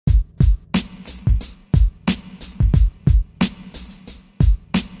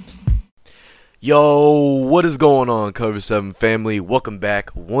Yo, what is going on, Cover 7 family? Welcome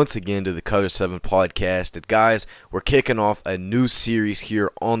back once again to the Cover 7 podcast. And guys, we're kicking off a new series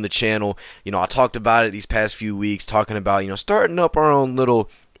here on the channel. I talked about it these past few weeks, talking about, starting up our own little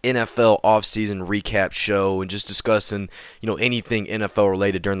NFL offseason recap show and just discussing, anything NFL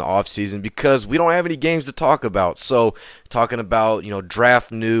related during the offseason because we don't have any games to talk about. So, talking about,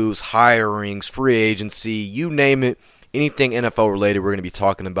 draft news, hirings, free agency, you name it. Anything NFL related, we're going to be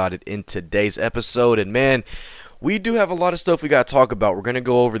talking about it in today's episode. And man, we do have a lot of stuff we got to talk about. We're going to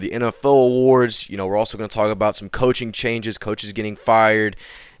go over the NFL awards. We're also going to talk about some coaching changes, coaches getting fired,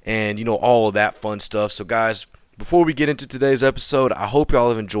 and, all of that fun stuff. So guys, before we get into today's episode, I hope y'all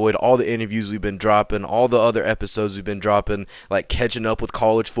have enjoyed all the interviews we've been dropping, all the other episodes we've been dropping, like catching up with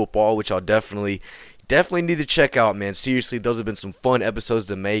college football, which I'll definitely need to check out, man. Seriously, those have been some fun episodes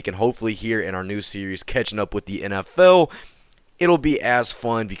to make, and hopefully here in our new series, catching up with the NFL, it'll be as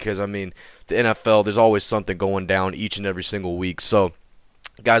fun because, the NFL, there's always something going down each and every single week. So,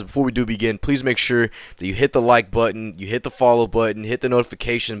 guys, before we do begin, please make sure that you hit the like button, you hit the follow button, hit the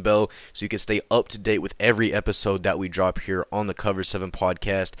notification bell so you can stay up to date with every episode that we drop here on the Cover 7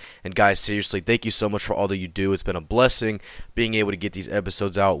 podcast. And guys, seriously, thank you so much for all that you do. It's been a blessing being able to get these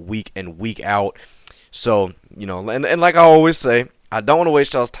episodes out week in, week out. So, and like I always say, I don't want to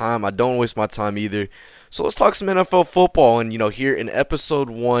waste y'all's time. I don't want to waste my time either. So let's talk some NFL football. And, here in episode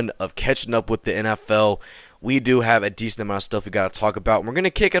 1 of Catching Up with the NFL, we do have a decent amount of stuff we got to talk about. And we're going to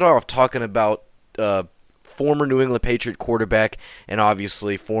kick it off talking about former New England Patriot quarterback and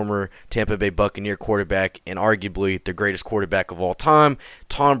obviously former Tampa Bay Buccaneer quarterback and arguably the greatest quarterback of all time,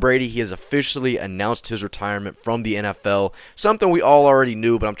 Tom Brady. He has officially announced his retirement from the NFL, something we all already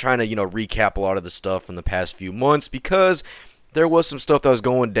knew, but I'm trying to, recap a lot of the stuff from the past few months because there was some stuff that was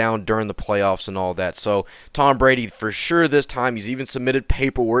going down during the playoffs and all that. So Tom Brady, for sure this time, he's even submitted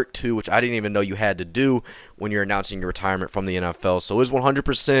paperwork too, which I didn't even know you had to do when you're announcing your retirement from the NFL. So it's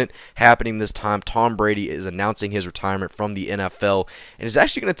 100% happening this time. Tom Brady is announcing his retirement from the NFL and is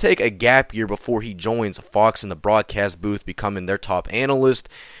actually going to take a gap year before he joins Fox in the broadcast booth, becoming their top analyst.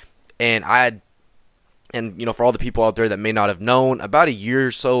 And for all the people out there that may not have known, about a year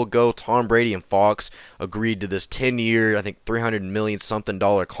or so ago, Tom Brady and Fox agreed to this 10-year, I think $300 million something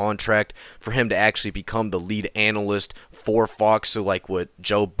contract for him to actually become the lead analyst for Fox. So like what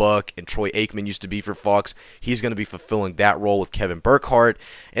Joe Buck and Troy Aikman used to be for Fox, he's going to be fulfilling that role with Kevin Burkhardt.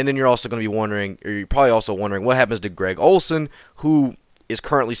 And then you're also going to be wondering, or you're probably also wondering, what happens to Greg Olsen, who is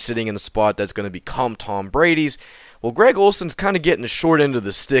currently sitting in the spot that's going to become Tom Brady's. Well, Greg Olsen's kind of getting the short end of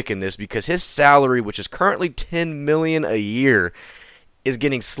the stick in this because his salary, which is currently $10 million a year, is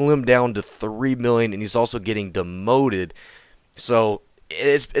getting slimmed down to $3 million, and he's also getting demoted. So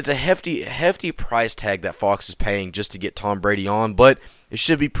it's a hefty price tag that Fox is paying just to get Tom Brady on. But it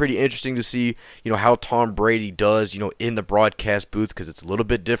should be pretty interesting to see, how Tom Brady does, in the broadcast booth because it's a little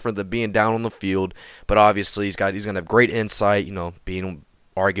bit different than being down on the field. But obviously he's going to have great insight, being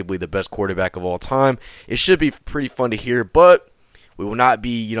arguably the best quarterback of all time. It should be pretty fun to hear, but we will not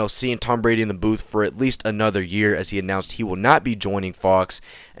be, seeing Tom Brady in the booth for at least another year, as he announced he will not be joining Fox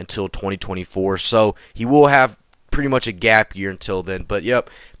until 2024. So he will have pretty much a gap year until then. But yep,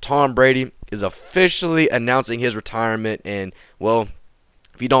 Tom Brady is officially announcing his retirement, and well,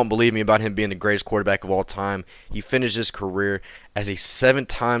 if you don't believe me about him being the greatest quarterback of all time, he finished his career as a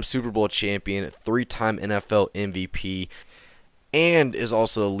 7-time Super Bowl champion, 3-time NFL MVP, and is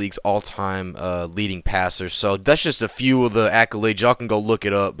also the league's all-time leading passer. So that's just a few of the accolades. Y'all can go look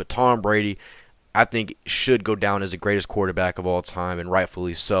it up. But Tom Brady, I think, should go down as the greatest quarterback of all time, and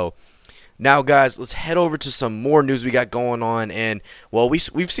rightfully so. Now, guys, let's head over to some more news we got going on. And, well,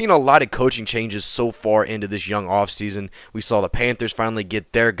 we've seen a lot of coaching changes so far into this young offseason. We saw the Panthers finally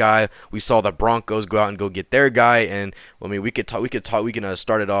get their guy. We saw the Broncos go out and go get their guy. And, we can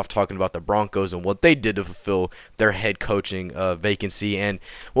start it off talking about the Broncos and what they did to fulfill their head coaching vacancy. And,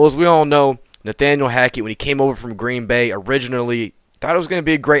 well, as we all know, Nathaniel Hackett, when he came over from Green Bay, originally thought it was going to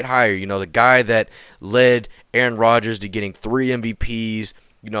be a great hire. The guy that led Aaron Rodgers to getting 3 MVPs,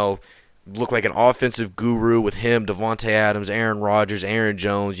 looked like an offensive guru with him, Devontae Adams, Aaron Rodgers, Aaron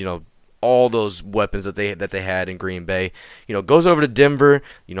Jones, all those weapons that they had in Green Bay. Goes over to Denver.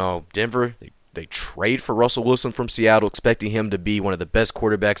 Denver, they trade for Russell Wilson from Seattle, expecting him to be one of the best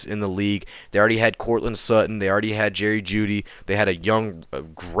quarterbacks in the league. They already had Cortland Sutton. They already had Jerry Jeudy. They had a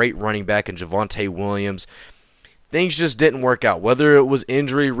great running back in Javonte Williams. Things just didn't work out. Whether it was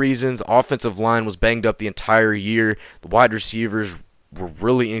injury reasons, offensive line was banged up the entire year. The wide receivers were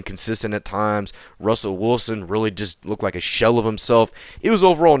really inconsistent at times. Russell Wilson really just looked like a shell of himself. It was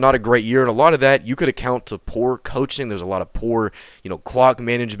overall not a great year, and a lot of that you could account to poor coaching. There's a lot of poor, clock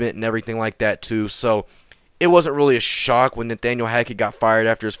management and everything like that too. So it wasn't really a shock when Nathaniel Hackett got fired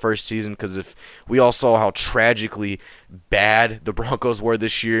after his first season, because if we all saw how tragically bad the Broncos were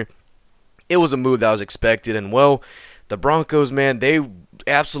this year, it was a move that was expected. And well, the Broncos, man, they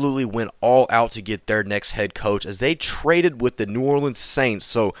absolutely went all out to get their next head coach as they traded with the New Orleans Saints.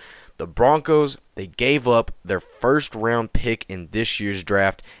 So the Broncos, they gave up their first round pick in this year's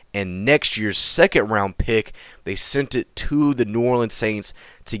draft, and next year's second round pick, they sent it to the New Orleans Saints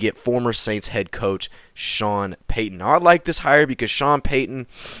to get former Saints head coach Sean Payton. Now, I like this hire because Sean Payton,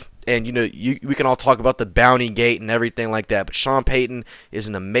 and we can all talk about the bounty gate and everything like that, but Sean Payton is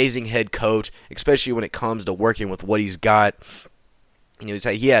an amazing head coach, especially when it comes to working with what he's got.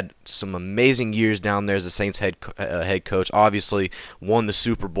 He had some amazing years down there as the Saints head coach. Obviously, won the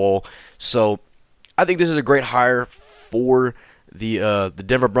Super Bowl. So I think this is a great hire for the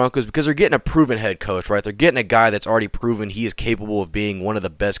Denver Broncos because they're getting a proven head coach, right? They're getting a guy that's already proven he is capable of being one of the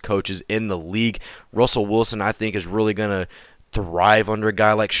best coaches in the league. Russell Wilson, I think, is really going to thrive under a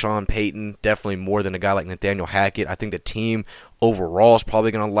guy like Sean Payton, definitely more than a guy like Nathaniel Hackett. I think the team overall is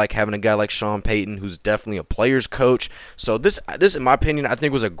probably going to like having a guy like Sean Payton, who's definitely a player's coach. So this, in my opinion, I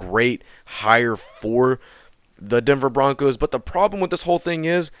think was a great hire for the Denver Broncos. But the problem with this whole thing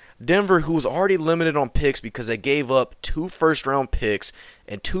is Denver, who was already limited on picks because they gave up 2 first-round picks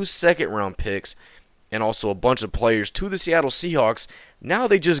and 2 second-round picks and also a bunch of players to the Seattle Seahawks, now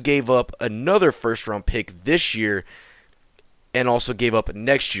they just gave up another first-round pick this year and also gave up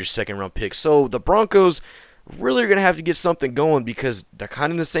next year's second-round pick. So the Broncos really are going to have to get something going because they're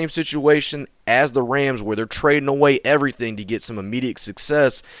kind of in the same situation as the Rams where they're trading away everything to get some immediate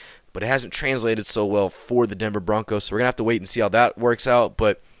success, but it hasn't translated so well for the Denver Broncos. So we're going to have to wait and see how that works out.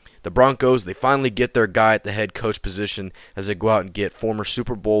 But the Broncos, they finally get their guy at the head coach position as they go out and get former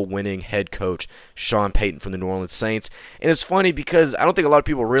Super Bowl winning head coach Sean Payton from the New Orleans Saints. And it's funny because I don't think a lot of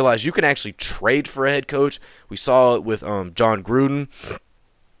people realize you can actually trade for a head coach. We saw it with John Gruden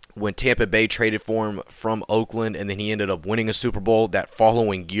when Tampa Bay traded for him from Oakland, and then he ended up winning a Super Bowl that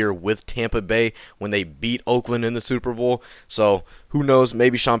following year with Tampa Bay when they beat Oakland in the Super Bowl. So who knows,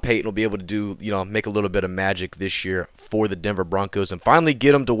 maybe Sean Payton will be able to do, make a little bit of magic this year for the Denver Broncos and finally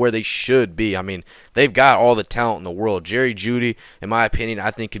get them to where they should be. I mean, they've got all the talent in the world. Jerry Jeudy, in my opinion,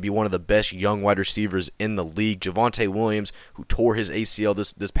 I think could be one of the best young wide receivers in the league. Javonte Williams, who tore his ACL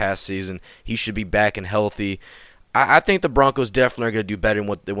this past season, he should be back and healthy. I think the Broncos definitely are going to do better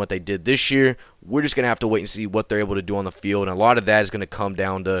than what they did this year. We're just going to have to wait and see what they're able to do on the field. And a lot of that is going to come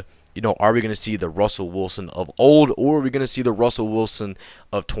down to, are we going to see the Russell Wilson of old, or are we going to see the Russell Wilson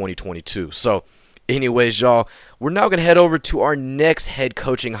of 2022? So, anyways, y'all, we're now going to head over to our next head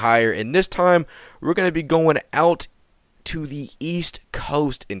coaching hire. And this time, we're going to be going out to the East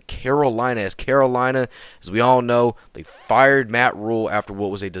Coast in Carolina. As Carolina, as we all know, they fired Matt Rule after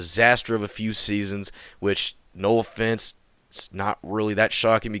what was a disaster of a few seasons, which, no offense, it's not really that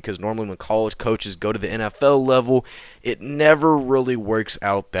shocking because normally when college coaches go to the NFL level, it never really works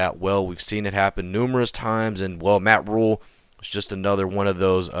out that well. We've seen it happen numerous times, and well, Matt Rule was just another one of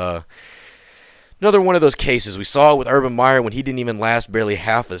those cases. We saw it with Urban Meyer when he didn't even last barely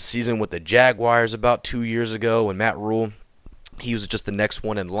half a season with the Jaguars about 2 years ago, and Matt Rule, he was just the next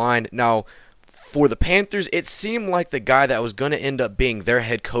one in line. Now, for the Panthers, it seemed like the guy that was going to end up being their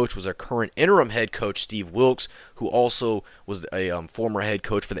head coach was our current interim head coach, Steve Wilks, who also was a former head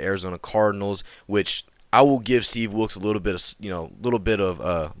coach for the Arizona Cardinals, which I will give Steve Wilks a little bit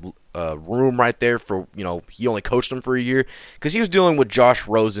of room right there for, he only coached them for a year because he was dealing with Josh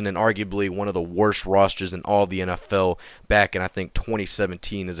Rosen and arguably one of the worst rosters in all the NFL back in, I think,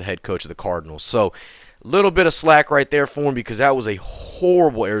 2017 as a head coach of the Cardinals. So, little bit of slack right there for him because that was a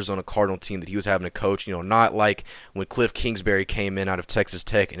horrible Arizona Cardinal team that he was having to coach. Not like when Cliff Kingsbury came in out of Texas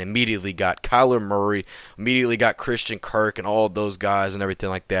Tech and immediately got Kyler Murray, immediately got Christian Kirk and all of those guys and everything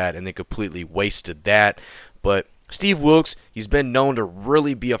like that, and they completely wasted that. But Steve Wilks, he's been known to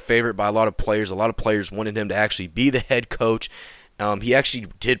really be a favorite by a lot of players. A lot of players wanted him to actually be the head coach. He actually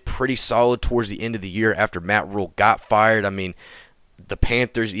did pretty solid towards the end of the year after Matt Rule got fired. I mean, the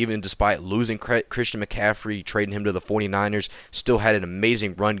Panthers, even despite losing Christian McCaffrey, trading him to the 49ers, still had an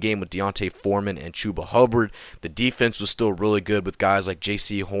amazing run game with Deontay Foreman and Chuba Hubbard. The defense was still really good with guys like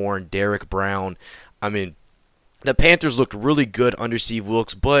J.C. Horn, Derek Brown. I mean, the Panthers looked really good under Steve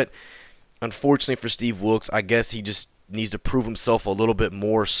Wilks, but unfortunately for Steve Wilks, I guess he just needs to prove himself a little bit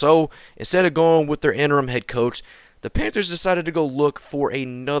more. So instead of going with their interim head coach, the Panthers decided to go look for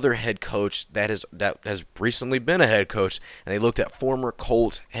another head coach that has recently been a head coach, and they looked at former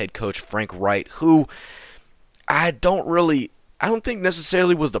Colts head coach Frank Wright, who I don't think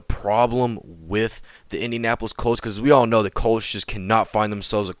necessarily was the problem with the Indianapolis Colts, because we all know the Colts just cannot find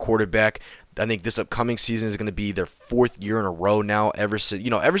themselves a quarterback. I think this upcoming season is going to be their 4th year in a row now. Ever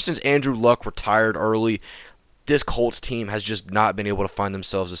since Andrew Luck retired early, this Colts team has just not been able to find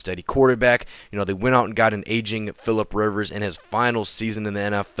themselves a steady quarterback. They went out and got an aging Phillip Rivers in his final season in the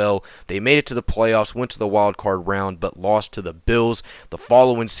NFL. They made it to the playoffs, went to the wild card round, but lost to the Bills. The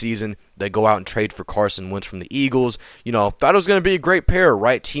following season, they go out and trade for Carson Wentz from the Eagles. Thought it was going to be a great pair,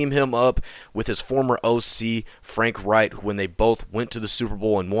 right? Team him up with his former OC, Frank Wright, when they both went to the Super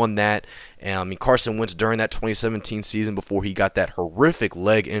Bowl and won that. Carson Wentz during that 2017 season, before he got that horrific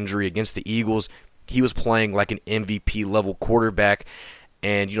leg injury against the Eagles, he was playing like an MVP level quarterback,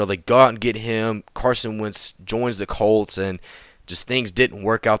 and they go out and get him. Carson Wentz joins the Colts, and just things didn't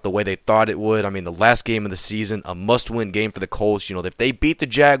work out the way they thought it would. The last game of the season, a must-win game for the Colts. If they beat the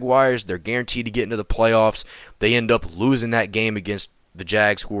Jaguars, they're guaranteed to get into the playoffs. They end up losing that game against the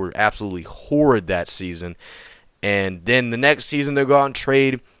Jags, who were absolutely horrid that season. And then the next season, they go out and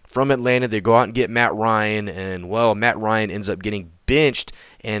trade from Atlanta. They go out and get Matt Ryan, and Matt Ryan ends up getting benched.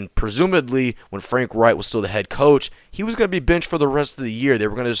 And presumably, when Frank Wright was still the head coach, he was going to be benched for the rest of the year. They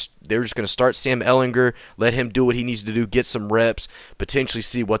were just going to start Sam Ehlinger, let him do what he needs to do, get some reps, potentially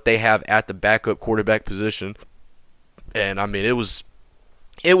see what they have at the backup quarterback position. And it was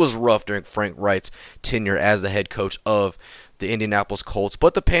rough during Frank Wright's tenure as the head coach of the Indianapolis Colts.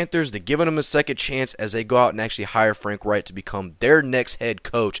 But the Panthers, they're giving him a second chance as they go out and actually hire Frank Wright to become their next head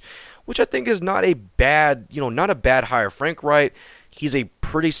coach, which I think is not a bad hire. Frank Wright, he's a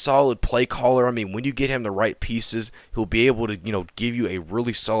pretty solid play caller. When you get him the right pieces, he'll be able to, give you a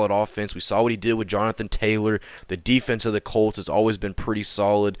really solid offense. We saw what he did with Jonathan Taylor. The defense of the Colts has always been pretty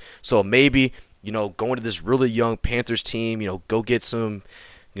solid. So maybe, going to this really young Panthers team, go get some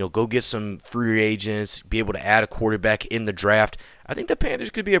free agents, be able to add a quarterback in the draft. I think the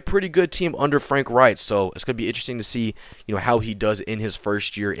Panthers could be a pretty good team under Frank Wright, so it's going to be interesting to see, how he does in his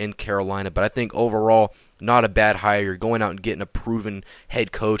first year in Carolina. But I think overall, not a bad hire. You're going out and getting a proven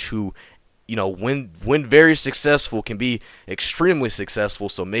head coach who, when very successful, can be extremely successful.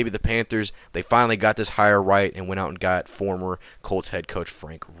 So maybe the Panthers, they finally got this hire right and went out and got former Colts head coach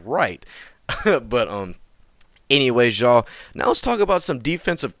Frank Wright. But anyways, y'all, now let's talk about some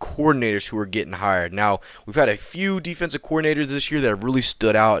defensive coordinators who are getting hired. Now, we've had a few defensive coordinators this year that have really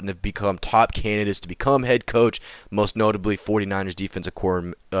stood out and have become top candidates to become head coach, most notably 49ers defensive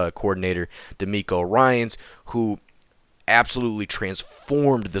coordinator DeMeco Ryans, who absolutely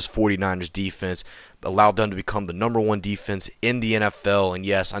transformed this 49ers defense, allowed them to become the number 1 defense in the NFL. And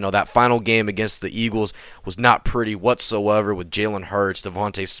yes, I know that final game against the Eagles was not pretty whatsoever, with Jalen Hurts,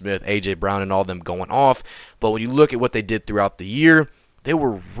 Devontae Smith, A.J. Brown, and all them going off. But when you look at what they did throughout the year, they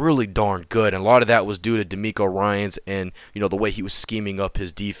were really darn good. And a lot of that was due to DeMeco Ryans and, the way he was scheming up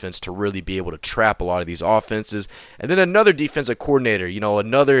his defense to really be able to trap a lot of these offenses. And then another defensive coordinator,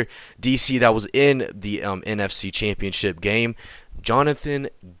 another DC that was in the NFC Championship game, Jonathan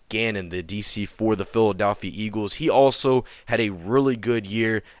Gannon, the DC for the Philadelphia Eagles. He also had a really good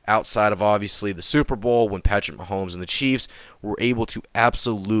year outside of, obviously, the Super Bowl, when Patrick Mahomes and the Chiefs were able to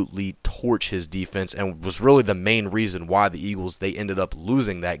absolutely torch his defense, and was really the main reason why the Eagles, they ended up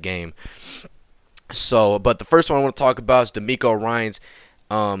losing that game. So, but the first one I want to talk about is DeMeco Ryans.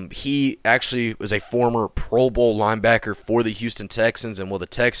 He actually was a former Pro Bowl linebacker for the Houston Texans, and the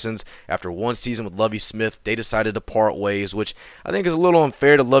Texans, after one season with Lovie Smith, they decided to part ways, which I think is a little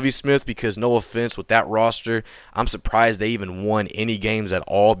unfair to Lovie Smith, because no offense, with that roster, I'm surprised they even won any games at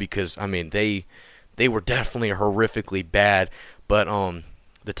all, because they were definitely horrifically bad. But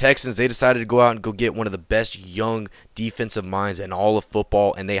the Texans, they decided to go out and go get one of the best young defensive minds in all of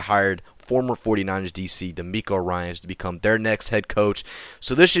football, and they hired former 49ers DC DeMeco Ryans to become their next head coach.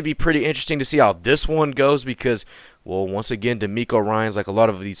 So this should be pretty interesting to see how this one goes, because, once again, DeMeco Ryans, like a lot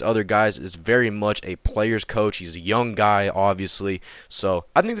of these other guys, is very much a player's coach. He's a young guy, obviously. So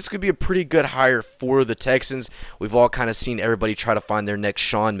I think this could be a pretty good hire for the Texans. We've all kind of seen everybody try to find their next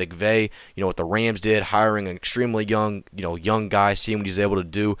Sean McVay, what the Rams did, hiring an extremely young guy, seeing what he's able to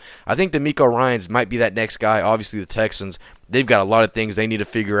do. I think DeMeco Ryans might be that next guy. Obviously, the Texans, they've got a lot of things they need to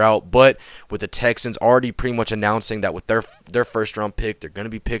figure out, but with the Texans already pretty much announcing that with their first round pick, they're going to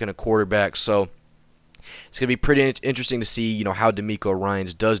be picking a quarterback. So It's going to be pretty interesting to see, how DeMeco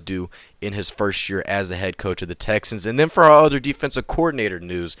Ryans does do in his first year as the head coach of the Texans. And then for our other defensive coordinator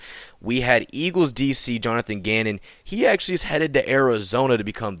news, we had Eagles DC Jonathan Gannon. He actually is headed to Arizona to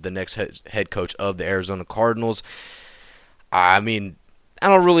become the next head coach of the Arizona Cardinals. I mean, I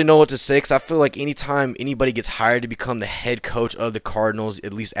don't really know what to say because I feel like anytime anybody gets hired to become the head coach of the Cardinals,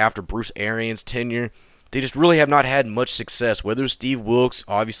 at least after Bruce Arians' tenure, they just really have not had much success. Whether it's Steve Wilkes,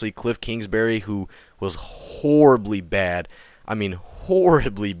 obviously Cliff Kingsbury, who was horribly bad. I mean,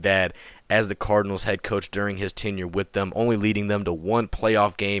 horribly bad as the Cardinals head coach during his tenure with them, only leading them to one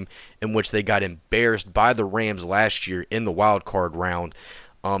playoff game in which they got embarrassed by the Rams last year in the wild card round.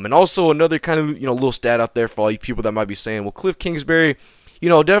 And also another kind of little stat out there for all you people that might be saying, well, Cliff Kingsbury,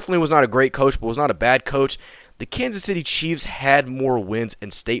 definitely was not a great coach, but was not a bad coach. The Kansas City Chiefs had more wins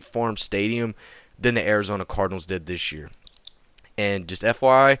in State Farm Stadium than the Arizona Cardinals did this year. And just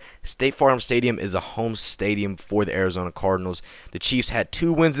FYI, State Farm Stadium is a home stadium for the Arizona Cardinals. The Chiefs had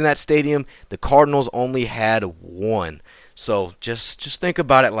 2 wins in that stadium. The Cardinals only had 1. So just think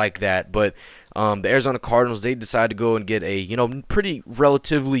about it like that. But the Arizona Cardinals, they decided to go and get a pretty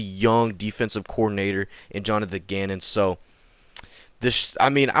relatively young defensive coordinator in Jonathan Gannon. So I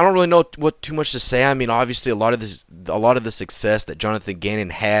don't really know what too much to say. I mean, obviously a lot of the success that Jonathan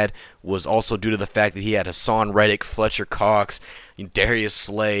Gannon had was also due to the fact that he had Hassan Reddick, Fletcher Cox, Darius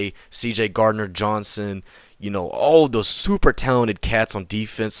Slay, C.J. Gardner-Johnson, all those super talented cats on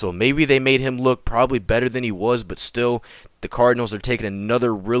defense. So maybe they made him look probably better than he was, but still, the Cardinals are taking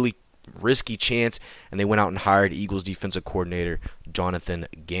another really risky chance, and they went out and hired Eagles defensive coordinator Jonathan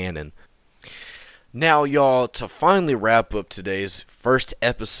Gannon. Now, y'all, to finally wrap up today's first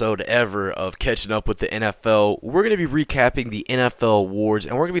episode ever of Catching Up with the NFL, we're going to be recapping the NFL awards,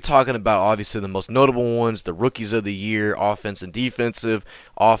 and we're going to be talking about, obviously, the most notable ones, the Rookies of the Year, offensive and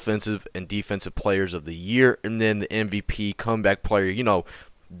defensive players of the year, and then the MVP, comeback player,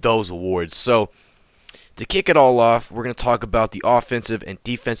 those awards. So, to kick it all off, we're going to talk about the offensive and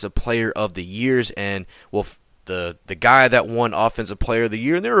defensive player of the years, and the guy that won Offensive Player of the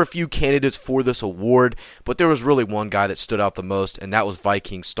Year. And there were a few candidates for this award, but there was really one guy that stood out the most, and that was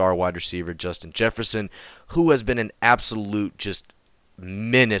Vikings star wide receiver Justin Jefferson, who has been an absolute just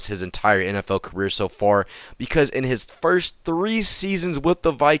menace his entire NFL career so far, because in his first 3 seasons with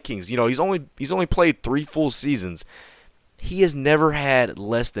the Vikings, he's only played 3 full seasons. He has never had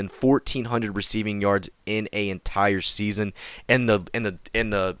less than 1,400 receiving yards in an entire season, and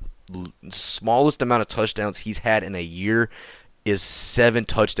the smallest amount of touchdowns he's had in a year is 7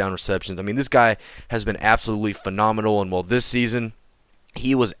 touchdown receptions. I mean, this guy has been absolutely phenomenal, and this season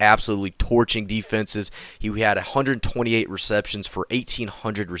he was absolutely torching defenses. He had 128 receptions for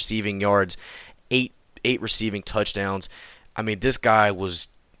 1,800 receiving yards, 8 receiving touchdowns. I mean, this guy was,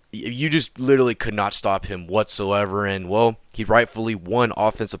 you just literally could not stop him whatsoever, and he rightfully won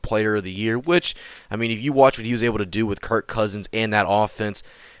Offensive Player of the Year, which, I mean, if you watch what he was able to do with Kirk Cousins and that offense,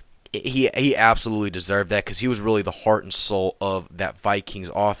 he absolutely deserved that, because he was really the heart and soul of that Vikings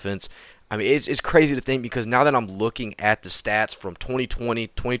offense. I mean, it's crazy to think, because now that I'm looking at the stats from 2020,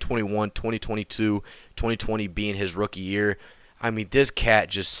 2021, 2022, 2020 being his rookie year, I mean, this cat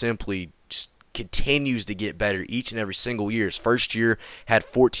just simply just continues to get better each and every single year. His first year had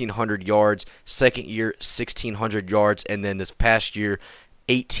 1,400 yards, second year 1,600 yards, and then this past year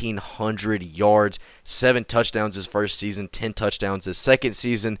 1,800 yards, 7 touchdowns his first season, 10 touchdowns his second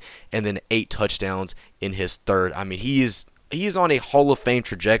season, and then 8 touchdowns in his third. I mean, he is on a Hall of Fame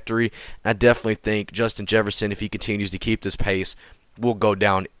trajectory. I definitely think Justin Jefferson, if he continues to keep this pace, will go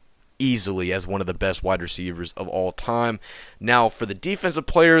down easily as one of the best wide receivers of all time. Now, for the Defensive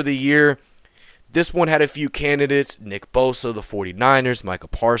Player of the Year, this one had a few candidates: Nick Bosa of the 49ers, Micah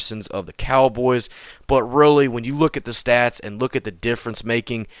Parsons of the Cowboys. But really, when you look at the stats and look at the difference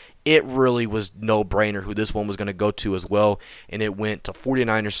making, it really was no-brainer who this one was going to go to as well. And it went to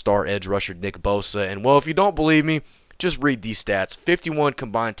 49ers star edge rusher Nick Bosa. And, if you don't believe me, just read these stats: 51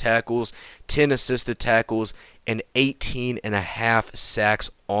 combined tackles, 10 assisted tackles, and 18.5 sacks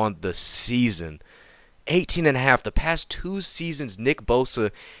on the season. 18.5. The past 2 seasons, Nick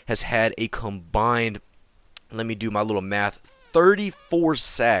Bosa has had a combined, let me do my little math, 34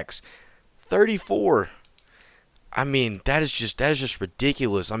 sacks. 34. I mean, that is just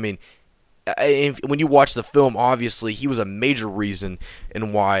ridiculous. I mean, when you watch the film, obviously, he was a major reason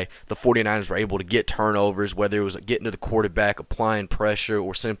in why the 49ers were able to get turnovers, whether it was getting to the quarterback, applying pressure,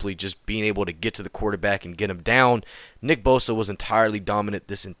 or simply just being able to get to the quarterback and get him down. Nick Bosa was entirely dominant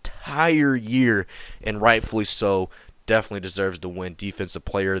this entire year, and rightfully so. Definitely deserves to win Defensive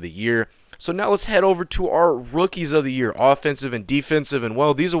Player of the Year. So now let's head over to our Rookies of the Year, offensive and defensive. And,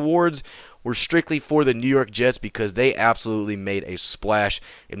 these awards were strictly for the New York Jets because they absolutely made a splash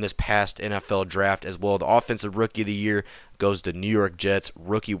in this past NFL draft as well. The Offensive Rookie of the Year goes to New York Jets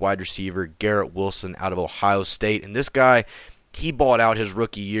rookie wide receiver Garrett Wilson out of Ohio State. And this guy, he balled out his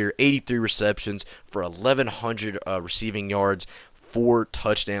rookie year, 83 receptions for 1,100 receiving yards, 4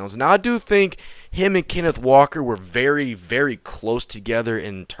 touchdowns. Now, I do think him and Kenneth Walker were very, very close together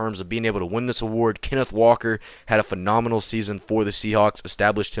in terms of being able to win this award. Kenneth Walker had a phenomenal season for the Seahawks,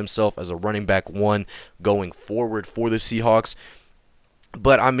 established himself as a running back 1 going forward for the Seahawks.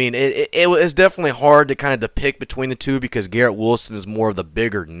 But, I mean, it was definitely hard to kind of depict between the two because Garrett Wilson is more of the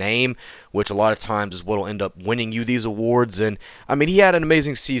bigger name, which a lot of times is what will end up winning you these awards. And, I mean, he had an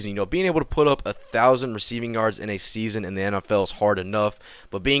amazing season. You know, being able to put up 1,000 receiving yards in a season in the NFL is hard enough,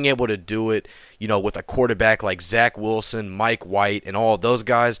 but being able to do it, you know, with a quarterback like Zach Wilson, Mike White, and all of those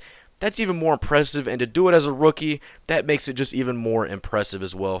guys, that's even more impressive. And to do it as a rookie, that makes it just even more impressive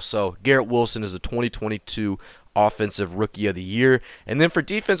as well. So, Garrett Wilson is the 2022 Offensive Rookie of the Year. And then for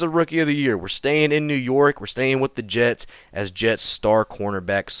Defensive Rookie of the Year, we're staying in New York. We're staying with the Jets as Jets star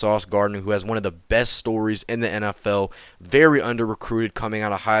cornerback Sauce Gardner, who has one of the best stories in the NFL. Very under-recruited coming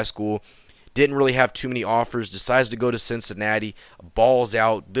out of high school. Didn't really have too many offers. Decides to go to Cincinnati. Balls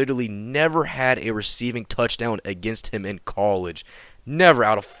out. Literally never had a receiving touchdown against him in college. Never.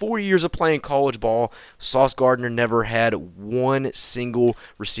 Out of 4 years of playing college ball, Sauce Gardner never had one single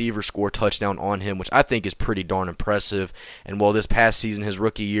receiver score touchdown on him, which I think is pretty darn impressive. And while this past season, his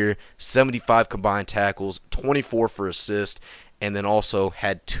rookie year, 75 combined tackles, 24 for assists, and then also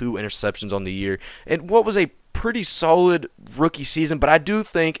had 2 interceptions on the year. And what was a pretty solid rookie season, but I do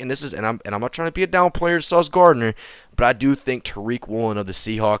think, and I'm not trying to be a down player to Sauce Gardner, but I do think Tariq Woolen of the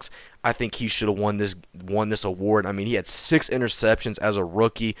Seahawks, I think he should have won this award. I mean, he had 6 interceptions as a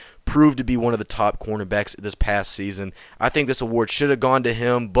rookie, proved to be one of the top cornerbacks this past season. I think this award should have gone to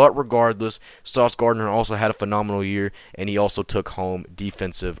him, but regardless, Sauce Gardner also had a phenomenal year, and he also took home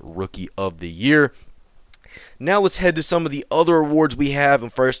Defensive Rookie of the Year. Now let's head to some of the other awards we have.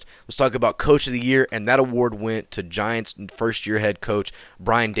 And first, let's talk about Coach of the Year. And that award went to Giants first-year head coach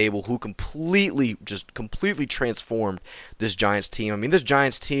Brian Daboll, who completely transformed this Giants team. I mean, this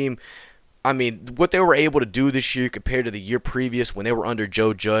Giants team, what they were able to do this year compared to the year previous when they were under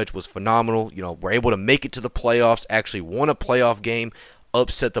Joe Judge was phenomenal. You know, were able to make it to the playoffs, actually won a playoff game,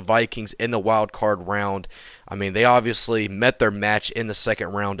 upset the Vikings in the wild card round. I mean, they obviously met their match in the second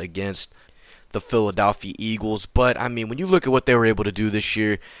round against the Philadelphia Eagles. But, I mean, when you look at what they were able to do this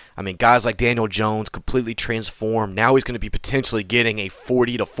year, I mean, guys like Daniel Jones completely transformed. Now he's going to be potentially getting a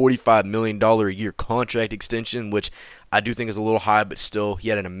 $40 to $45 million a year contract extension, which I do think is a little high, but still, he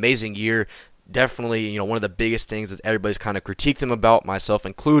had an amazing year. Definitely, you know, one of the biggest things that everybody's kind of critiqued him about, myself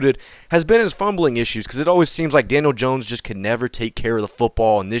included, has been his fumbling issues, because it always seems like Daniel Jones just can never take care of the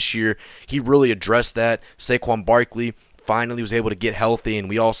football, and this year he really addressed that. Saquon Barkley finally was able to get healthy, and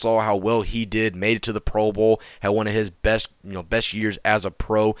we all saw how well he did, made it to the Pro Bowl, had one of his best years as a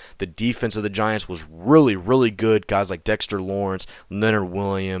pro. The defense of the Giants was really, really good. Guys like Dexter Lawrence, Leonard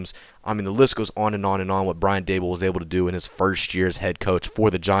Williams. I mean, the list goes on and on and on what Brian Daboll was able to do in his first year as head coach for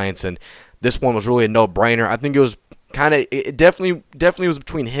the Giants, and this one was really a no-brainer. I think it definitely was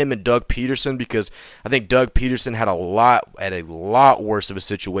between him and Doug Peterson, because I think Doug Peterson had a lot worse of a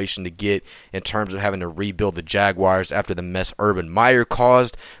situation to get in terms of having to rebuild the Jaguars after the mess Urban Meyer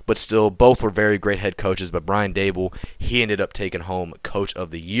caused. But still, both were very great head coaches. But Brian Daboll, he ended up taking home Coach of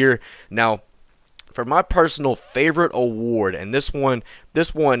the Year. Now, for my personal favorite award, and this we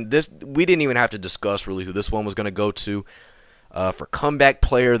didn't even have to discuss really who this one was going to go to. For Comeback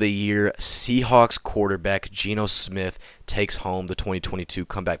Player of the Year, Seahawks quarterback Geno Smith takes home the 2022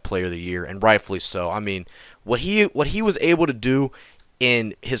 Comeback Player of the Year, and rightfully so. I mean, what he was able to do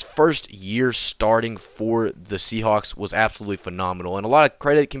in his first year starting for the Seahawks was absolutely phenomenal, and a lot of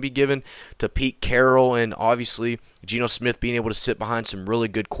credit can be given to Pete Carroll and obviously Geno Smith being able to sit behind some really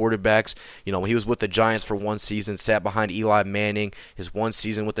good quarterbacks. You know, when he was with the Giants for one season, sat behind Eli Manning. His one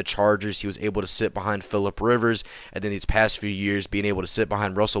season with the Chargers, he was able to sit behind Phillip Rivers, and then these past few years being able to sit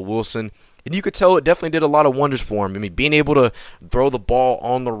behind Russell Wilson. And you could tell it definitely did a lot of wonders for him. I mean, being able to throw the ball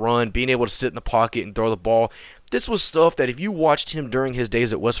on the run, being able to sit in the pocket and throw the ball, this was stuff that if you watched him during his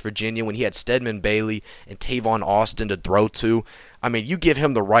days at West Virginia when he had Stedman Bailey and Tavon Austin to throw to, I mean, you give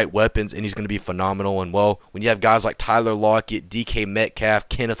him the right weapons and he's going to be phenomenal. And, well, when you have guys like Tyler Lockett, DK Metcalf,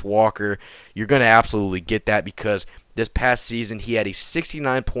 Kenneth Walker, you're going to absolutely get that, because this past season he had a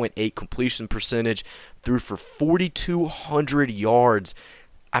 69.8 completion percentage, threw for 4,200 yards.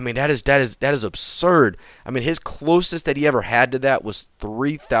 I mean, that is absurd. I mean, his closest that he ever had to that was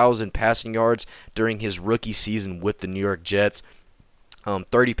 3,000 passing yards during his rookie season with the New York Jets.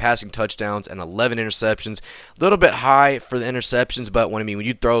 30 passing touchdowns and 11 interceptions. A little bit high for the interceptions, but when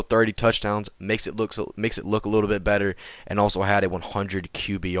you throw 30 touchdowns, makes it look a little bit better, and also had a 100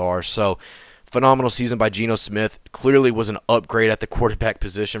 QBR. So phenomenal season by Geno Smith. Clearly was an upgrade at the quarterback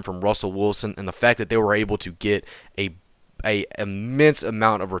position from Russell Wilson, and the fact that they were able to get a immense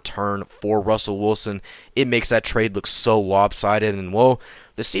amount of return for Russell Wilson, it makes that trade look so lopsided. And well,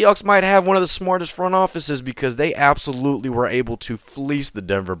 the Seahawks might have one of the smartest front offices because they absolutely were able to fleece the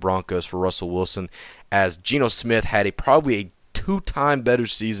Denver Broncos for Russell Wilson, as Geno Smith had probably a 2-time better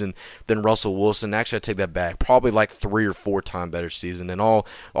season than Russell Wilson. Actually, I take that back. Probably like 3 or 4-time better season. And all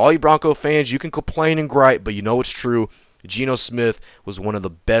you Bronco fans, you can complain and gripe, but you know it's true. Geno Smith was one of the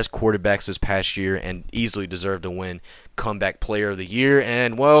best quarterbacks this past year and easily deserved to win Comeback Player of the Year.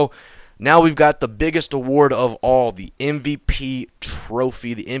 And, well, now we've got the biggest award of all, the MVP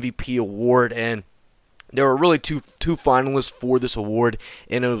trophy, the MVP award. And there were really two finalists for this award,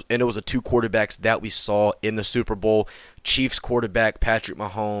 and it was the two quarterbacks that we saw in the Super Bowl. Chiefs quarterback Patrick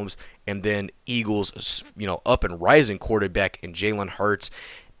Mahomes, and then Eagles, up and rising quarterback in Jalen Hurts.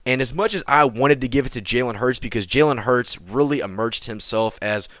 And as much as I wanted to give it to Jalen Hurts because Jalen Hurts really emerged himself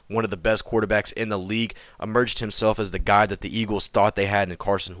as one of the best quarterbacks in the league, emerged himself as the guy that the Eagles thought they had in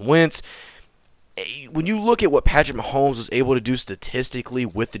Carson Wentz, when you look at what Patrick Mahomes was able to do statistically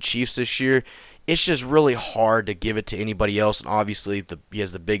with the Chiefs this year, it's just really hard to give it to anybody else. And obviously, he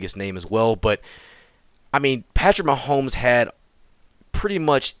has the biggest name as well. But, I mean, Patrick Mahomes had pretty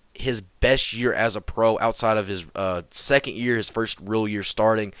much his best year as a pro outside of his second year, his first real year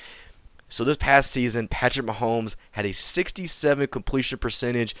starting. So this past season, Patrick Mahomes had a 67 completion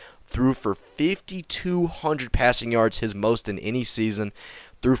percentage, threw for 5,200 passing yards, his most in any season,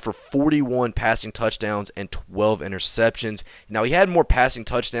 threw for 41 passing touchdowns and 12 interceptions. Now, he had more passing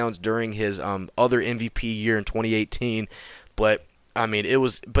touchdowns during his other MVP year in 2018, but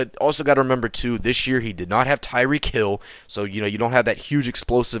but also got to remember, too, this year he did not have Tyreek Hill, so, you don't have that huge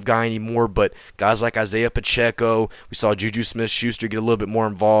explosive guy anymore, but guys like Isaiah Pacheco, we saw Juju Smith-Schuster get a little bit more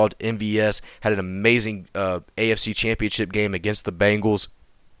involved. MVS had an amazing AFC Championship game against the Bengals.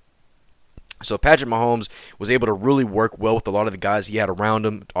 So Patrick Mahomes was able to really work well with a lot of the guys he had around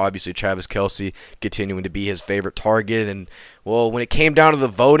him. Obviously, Travis Kelce continuing to be his favorite target. And, well, when it came down to the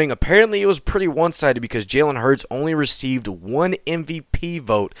voting, apparently it was pretty one-sided because Jalen Hurts only received one MVP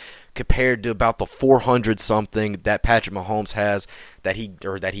vote compared to about the 400-something that Patrick Mahomes has that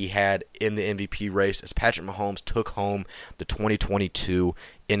he had in the MVP race, as Patrick Mahomes took home the 2022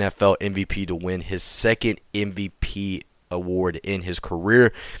 NFL MVP to win his second MVP award in his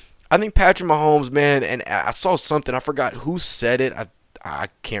career. I think Patrick Mahomes, man, and I saw something, I forgot who said it, I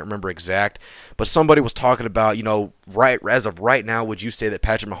can't remember exact, but somebody was talking about, right as of right now, would you say that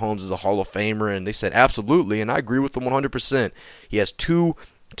Patrick Mahomes is a Hall of Famer? And they said absolutely, and I agree with them 100%. He has two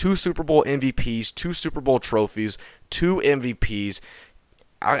Super Bowl MVPs, 2 Super Bowl trophies, 2 MVPs.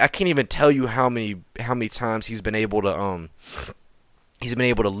 I can't even tell you how many times he's been able to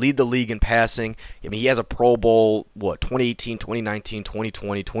lead the league in passing. I mean, he has a Pro Bowl, 2018, 2019,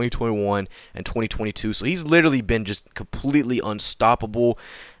 2020, 2021, and 2022. So he's literally been just completely unstoppable.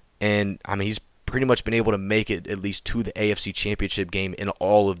 And, I mean, he's pretty much been able to make it at least to the AFC Championship game in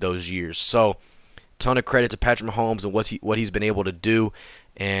all of those years. So, ton of credit to Patrick Mahomes and what he's been able to do.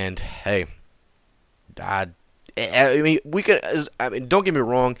 And, hey, don't get me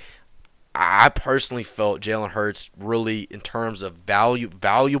wrong, I personally felt Jalen Hurts really, in terms of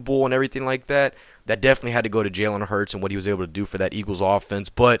valuable and everything like that definitely had to go to Jalen Hurts and what he was able to do for that Eagles offense.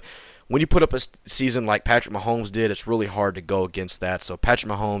 But when you put up a season like Patrick Mahomes did, it's really hard to go against that. So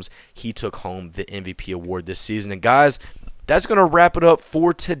Patrick Mahomes, he took home the MVP award this season. And guys, that's going to wrap it up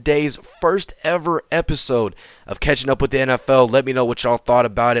for today's first ever episode of Catching Up with the NFL. Let me know what y'all thought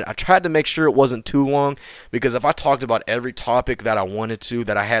about it. I tried to make sure it wasn't too long because if I talked about every topic that I wanted to,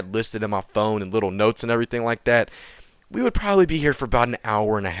 that I had listed in my phone and little notes and everything like that, we would probably be here for about an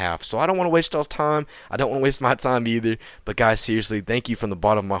hour and a half. So I don't want to waste y'all's time. I don't want to waste my time either. But guys, seriously, thank you from the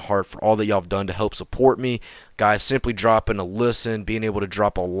bottom of my heart for all that y'all have done to help support me. Guys, simply dropping a listen, being able to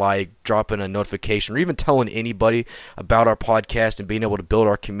drop a like, dropping a notification, or even telling anybody about our podcast and being able to build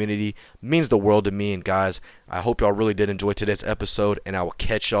our community means the world to me. And guys, I hope y'all really did enjoy today's episode, and I will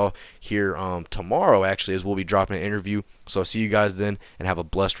catch y'all here tomorrow, actually, as we'll be dropping an interview. So I'll see you guys then, and have a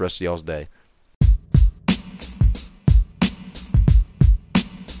blessed rest of y'all's day.